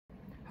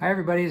Hi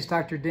everybody, it's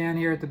Dr. Dan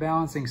here at the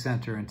Balancing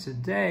Center, and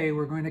today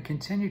we're going to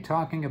continue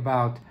talking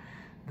about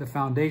the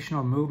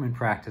foundational movement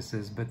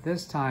practices, but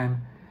this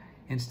time,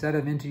 instead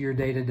of into your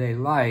day-to-day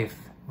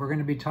life, we're going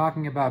to be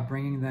talking about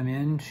bringing them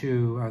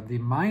into the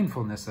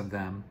mindfulness of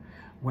them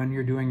when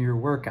you're doing your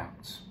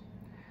workouts.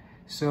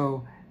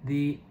 So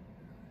the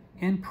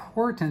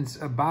importance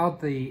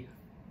about the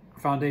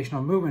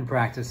foundational movement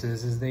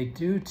practices is they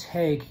do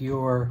take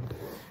your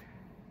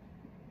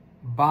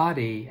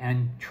body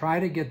and try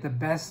to get the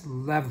best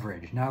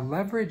leverage. Now,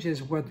 leverage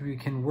is what we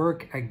can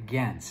work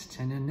against.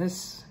 And in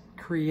this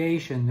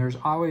creation, there's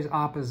always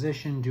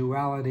opposition,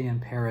 duality,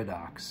 and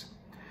paradox.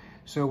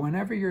 So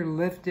whenever you're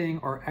lifting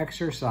or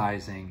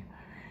exercising,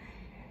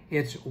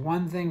 it's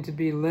one thing to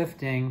be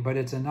lifting, but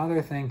it's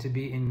another thing to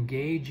be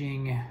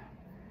engaging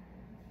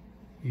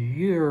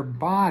your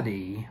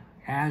body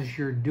as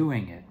you're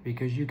doing it,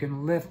 because you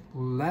can lift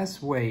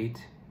less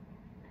weight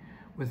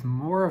with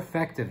more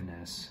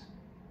effectiveness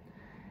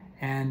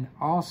and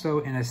also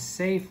in a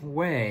safe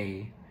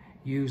way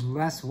use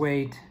less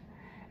weight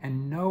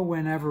and know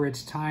whenever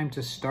it's time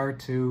to start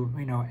to,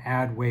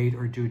 add weight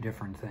or do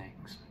different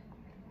things.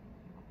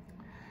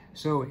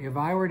 So if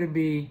I were to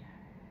be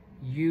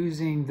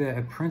using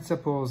the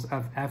principles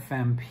of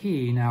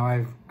FMP, now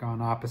I've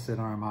gone opposite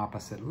arm,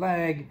 opposite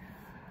leg.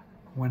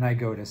 When I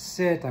go to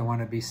sit, I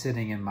want to be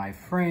sitting in my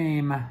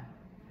frame.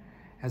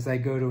 As I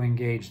go to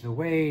engage the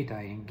weight,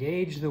 I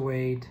engage the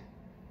weight,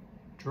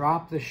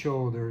 drop the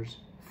shoulders,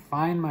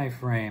 find my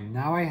frame.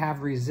 Now I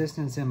have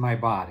resistance in my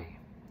body.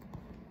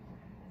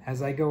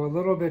 As I go a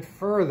little bit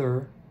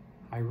further,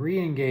 I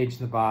re-engage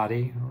the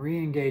body,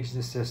 re-engage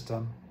the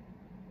system,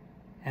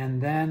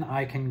 and then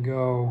I can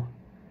go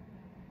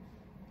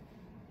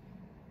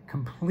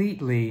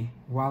completely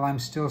while I'm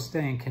still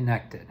staying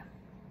connected.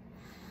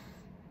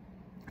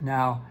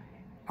 Now,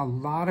 a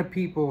lot of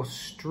people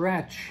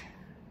stretch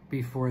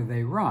before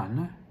they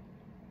run,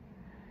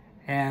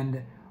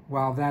 and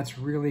while that's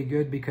really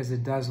good because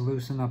it does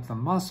loosen up the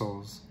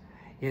muscles,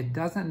 it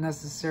doesn't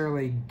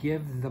necessarily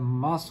give the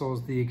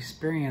muscles the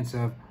experience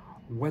of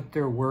what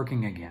they're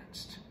working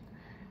against.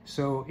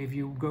 So if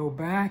you go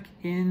back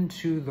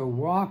into the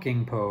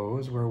walking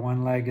pose where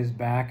one leg is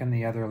back and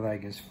the other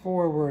leg is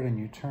forward, and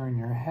you turn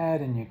your head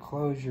and you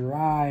close your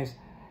eyes,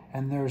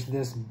 and there's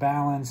this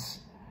balance,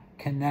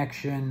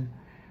 connection,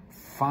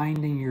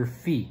 finding your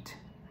feet.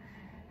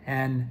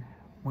 And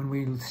when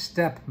we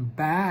step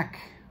back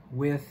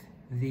with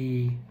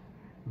the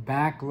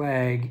back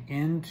leg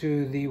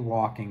into the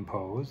walking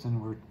pose,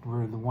 and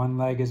where the one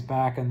leg is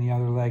back and the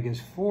other leg is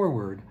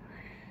forward,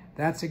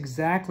 that's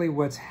exactly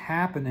what's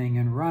happening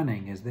in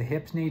running, is the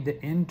hips need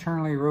to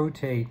internally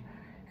rotate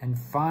and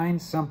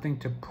find something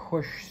to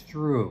push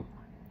through.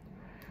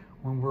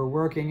 When we're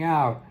working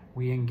out,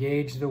 we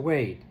engage the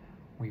weight.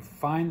 We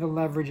find the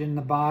leverage in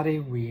the body,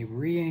 we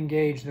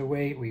re-engage the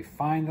weight, we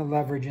find the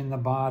leverage in the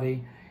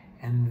body,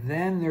 and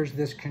then there's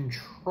this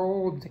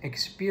controlled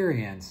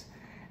experience.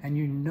 And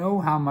you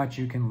know how much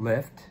you can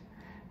lift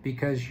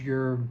because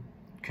you're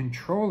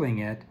controlling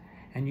it,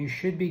 and you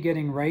should be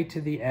getting right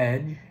to the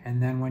edge.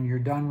 And then when you're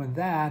done with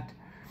that,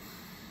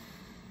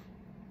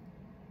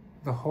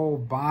 the whole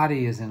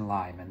body is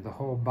enlivened, the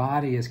whole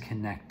body is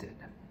connected.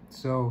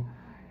 So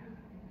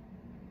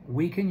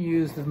we can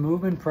use the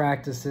movement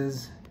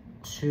practices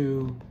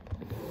to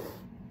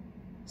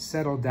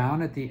settle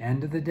down at the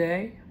end of the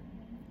day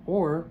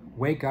or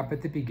wake up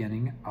at the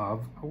beginning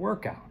of a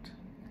workout.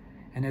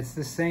 And it's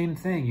the same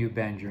thing. You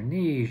bend your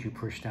knees, you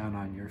push down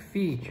on your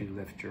feet, you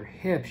lift your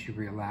hips, you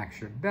relax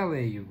your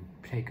belly, you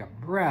take a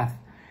breath.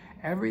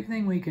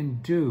 Everything we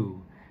can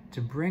do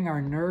to bring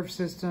our nerve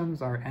systems,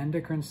 our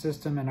endocrine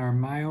system, and our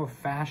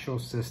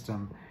myofascial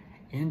system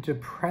into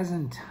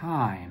present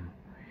time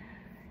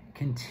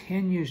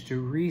continues to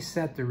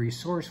reset the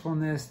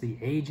resourcefulness, the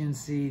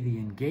agency, the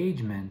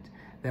engagement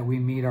that we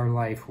meet our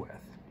life with.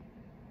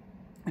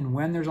 And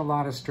when there's a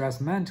lot of stress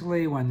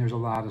mentally, when there's a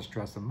lot of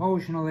stress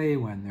emotionally,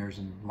 when there's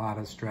a lot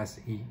of stress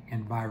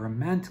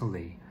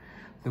environmentally,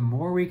 the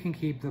more we can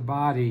keep the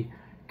body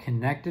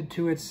connected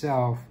to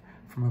itself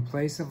from a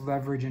place of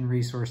leverage and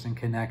resource and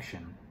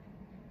connection.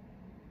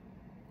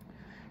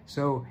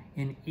 So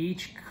in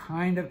each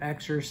kind of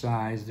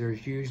exercise,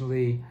 there's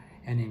usually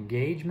an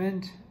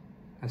engagement,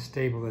 a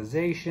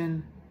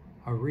stabilization,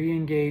 a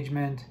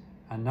re-engagement,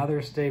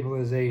 another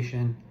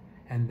stabilization,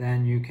 and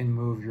then you can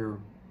move your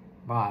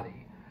body.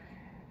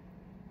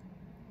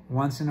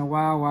 Once in a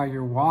while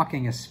you're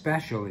walking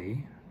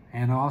especially,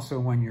 and also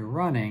when you're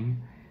running,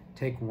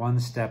 take one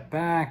step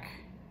back,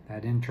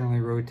 that internally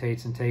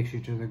rotates and takes you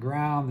to the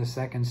ground. The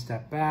second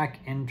step back,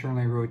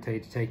 internally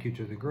rotates, take you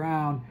to the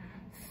ground.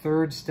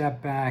 Third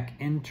step back,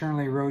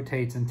 internally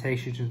rotates and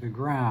takes you to the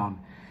ground.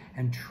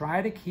 And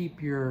try to keep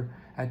your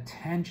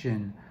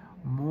attention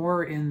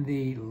more in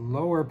the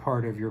lower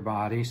part of your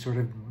body, sort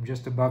of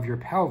just above your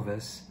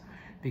pelvis,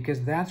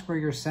 because that's where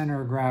your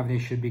center of gravity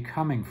should be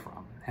coming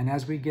from. And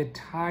as we get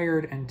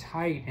tired and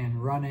tight in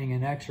running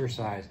and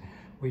exercise,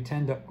 we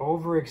tend to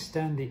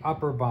overextend the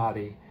upper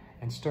body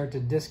and start to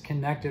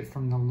disconnect it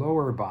from the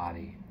lower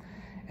body.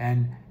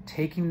 And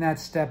taking that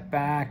step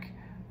back,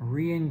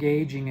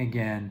 re-engaging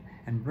again,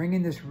 and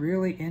bringing this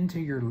really into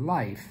your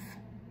life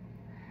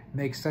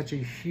makes such a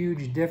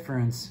huge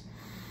difference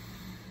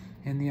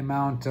in the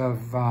amount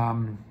of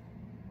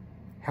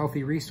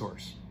healthy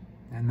resource.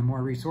 And the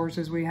more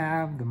resources we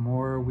have, the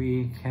more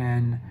we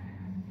can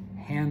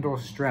handle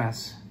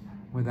stress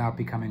without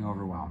becoming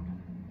overwhelmed.